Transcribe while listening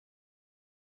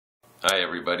Hi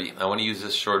everybody, I want to use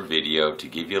this short video to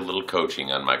give you a little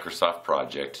coaching on Microsoft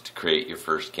Project to create your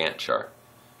first Gantt chart.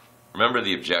 Remember,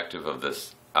 the objective of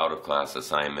this out-of-class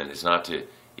assignment is not to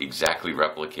exactly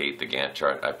replicate the Gantt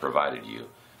chart I provided you,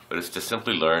 but it's to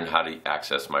simply learn how to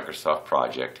access Microsoft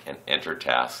Project and enter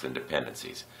tasks and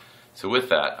dependencies. So with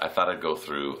that, I thought I'd go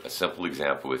through a simple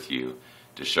example with you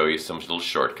to show you some little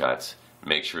shortcuts,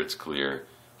 make sure it's clear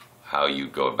how you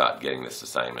go about getting this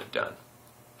assignment done.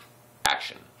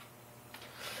 Action.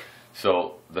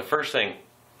 So the first thing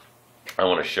I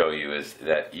want to show you is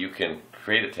that you can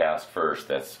create a task first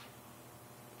that's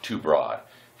too broad.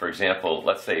 For example,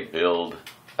 let's say build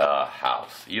a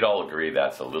house. You'd all agree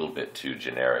that's a little bit too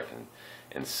generic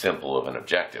and simple of an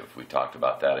objective. We talked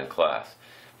about that in class.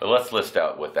 But let's list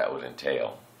out what that would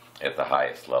entail at the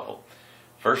highest level.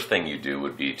 First thing you do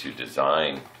would be to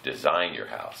design your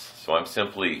house. So I'm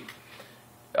simply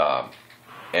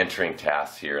entering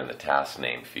tasks here in the task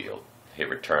name field. Hit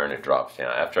return, it drops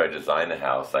down. After I design the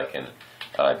house, I can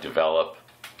develop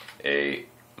a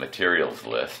materials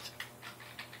list.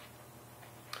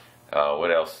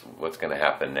 What else? What's going to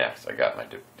happen next? I got my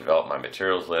develop my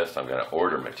materials list. I'm going to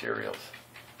order materials.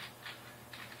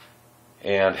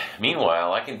 And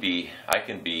meanwhile, I can be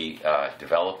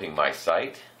developing my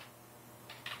site.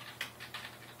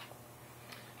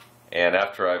 And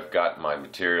after I've got my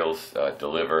materials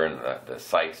delivered and the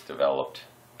site's developed,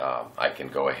 I can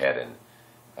go ahead and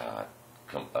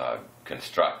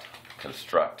construct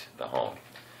the home.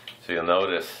 So you'll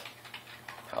notice,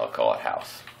 I'll call it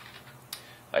house.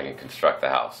 I can construct the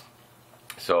house.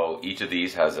 So each of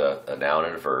these has a noun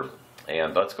and a verb.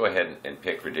 And let's go ahead and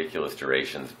pick ridiculous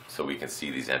durations so we can see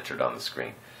these entered on the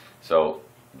screen. So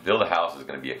build a house is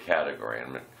going to be a category. I'm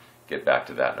going to get back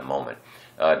to that in a moment.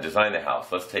 Design the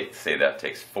house. Let's say that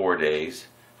takes 4 days.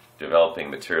 Developing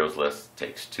materials list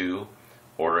takes 2.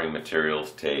 Ordering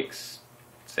materials takes,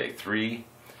 say, 3.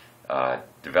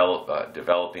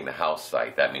 Developing the house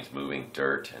site, that means moving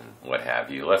dirt and what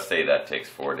have you. Let's say that takes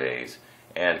 4 days.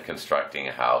 And constructing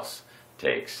a house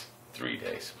takes 3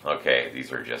 days. Okay,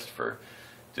 these are just for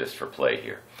play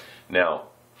here. Now,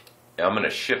 I'm going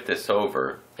to shift this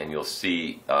over and you'll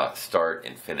see start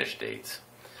and finish dates.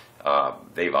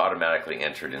 They've automatically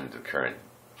entered into the current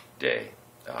day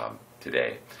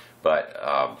today.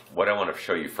 But what I want to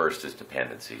show you first is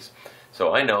dependencies.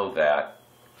 So I know that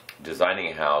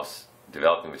designing a house,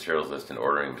 developing materials list, and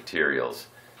ordering materials,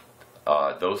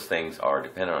 those things are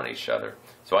dependent on each other.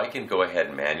 So I can go ahead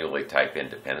and manually type in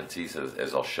dependencies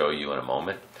as I'll show you in a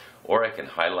moment, or I can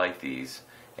highlight these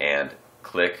and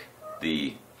click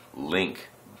the link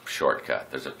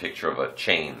shortcut. There's a picture of a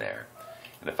chain there.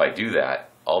 And if I do that,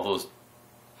 all those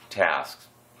tasks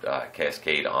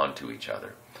cascade onto each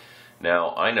other.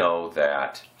 Now, I know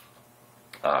that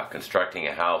constructing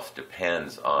a house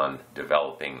depends on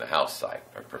developing the house site,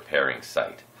 or preparing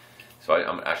site. So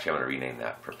I'm going to rename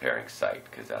that preparing site,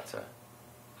 because that's a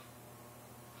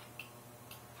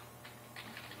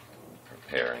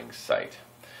preparing site.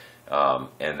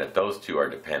 And that those two are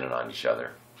dependent on each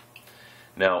other.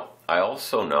 Now, I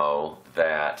also know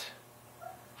that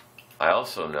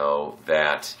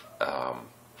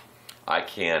I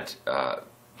can't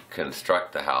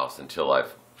construct the house until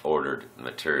I've ordered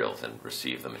materials and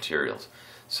received the materials.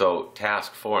 So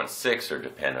task 4 and 6 are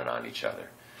dependent on each other.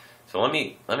 So let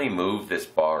me move this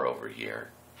bar over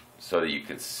here so that you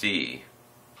can see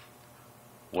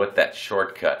what that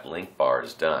shortcut link bar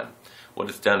has done. What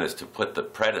it's done is to put the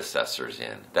predecessors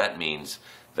in. That means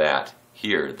that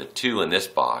here the 2 in this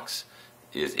box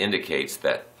indicates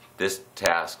that this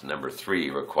task number 3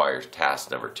 requires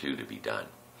task number 2 to be done.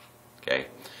 Okay,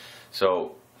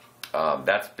 so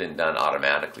that's been done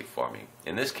automatically for me.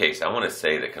 In this case, I want to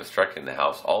say that constructing the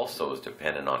house also is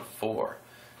dependent on 4.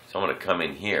 So I'm going to come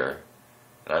in here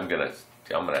and I'm going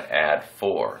to add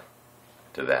 4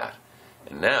 to that.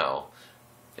 And now,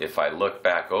 if I look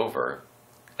back over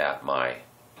at my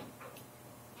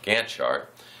Gantt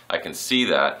chart, I can see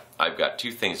that I've got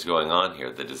 2 things going on here: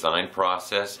 the design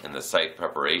process and the site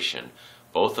preparation.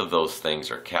 Both of those things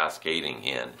are cascading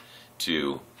in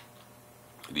to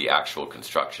the actual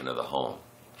construction of the home.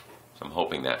 So I'm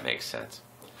hoping that makes sense.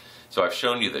 So I've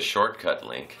shown you the shortcut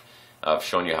link. I've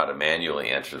shown you how to manually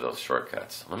enter those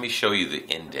shortcuts. Let me show you the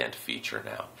indent feature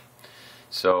now.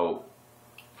 So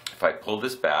if I pull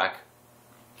this back,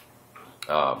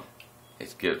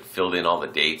 it's filled in all the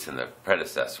dates and the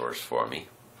predecessors for me.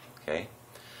 Okay.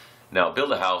 Now,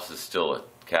 build a house is still a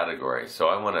category, so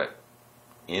I want to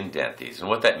indent these. And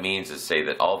what that means is say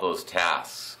that all those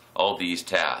tasks, all these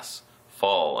tasks,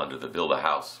 fall under the build a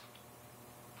house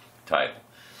title.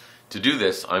 To do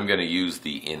this, I'm going to use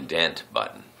the indent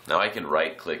button. Now I can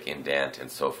right click, indent,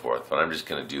 and so forth, but I'm just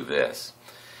going to do this.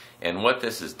 And what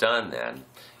this has done then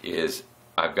is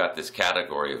I've got this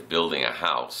category of building a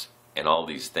house and all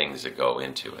these things that go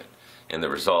into it. And the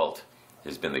result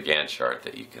has been the Gantt chart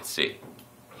that you can see.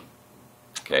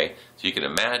 Okay, so you can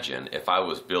imagine if I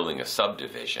was building a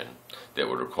subdivision that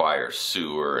would require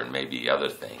sewer and maybe other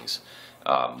things,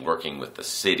 working with the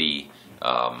city,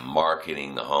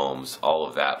 marketing the homes, all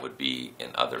of that would be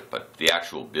in other, but the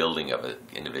actual building of an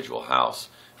individual house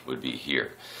would be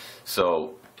here.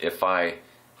 So if I've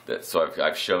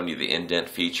shown you the indent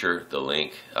feature, the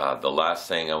link. The last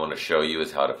thing I want to show you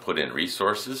is how to put in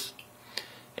resources.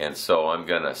 And so I'm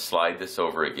going to slide this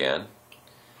over again.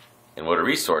 And what a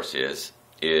resource is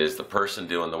the person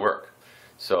doing the work.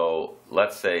 So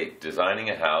let's say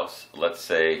designing a house, let's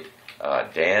say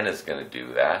Dan is going to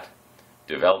do that.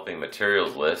 Developing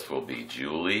materials list will be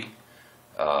Julie.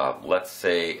 Let's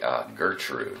say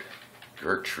Gertrude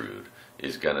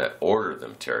is going to order the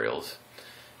materials.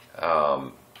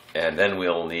 And then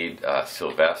we'll need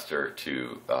Sylvester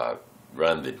to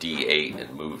run the D8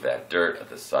 and move that dirt at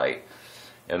the site.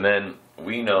 And then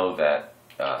we know that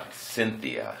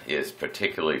Cynthia is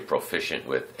particularly proficient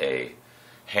with a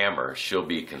hammer. She'll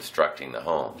be constructing the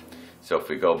home. So if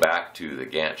we go back to the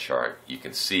Gantt chart, you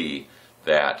can see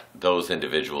that those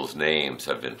individuals' names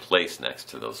have been placed next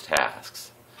to those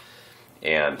tasks.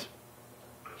 And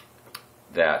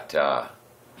that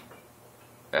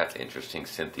that's interesting.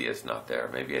 Cynthia's not there.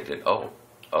 Maybe I did, oh,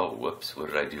 whoops, what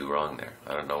did I do wrong there?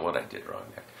 I don't know what I did wrong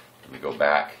there. Let me go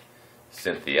back.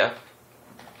 Cynthia.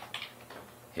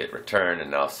 Hit return,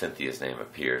 and now Cynthia's name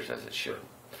appears as it should.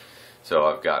 So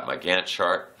I've got my Gantt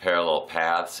chart, parallel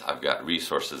paths, I've got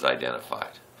resources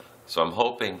identified. So I'm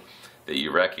hoping that you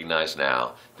recognize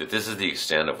now that this is the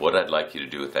extent of what I'd like you to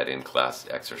do with that in-class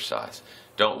exercise.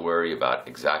 Don't worry about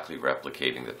exactly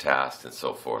replicating the tasks and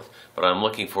so forth, but I'm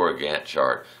looking for a Gantt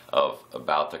chart of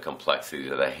about the complexity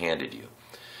that I handed you.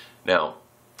 Now,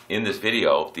 in this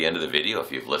video, at the end of the video,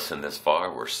 if you've listened this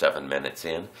far, we're 7 minutes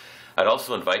in, I'd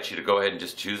also invite you to go ahead and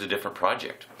just choose a different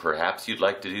project. Perhaps you'd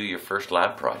like to do your first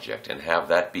lab project and have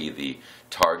that be the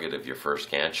target of your first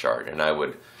Gantt chart, and I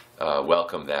would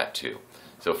welcome that too.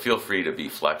 So feel free to be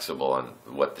flexible on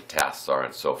what the tasks are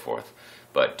and so forth,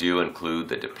 but do include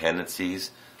the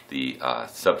dependencies, the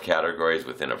subcategories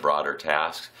within a broader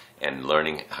task, and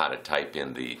learning how to type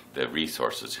in the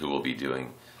resources who will be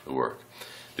doing the work.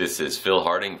 This is Phil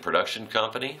Harding Production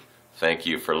Company. Thank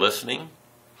you for listening.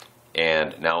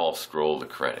 And now I'll scroll the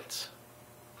credits.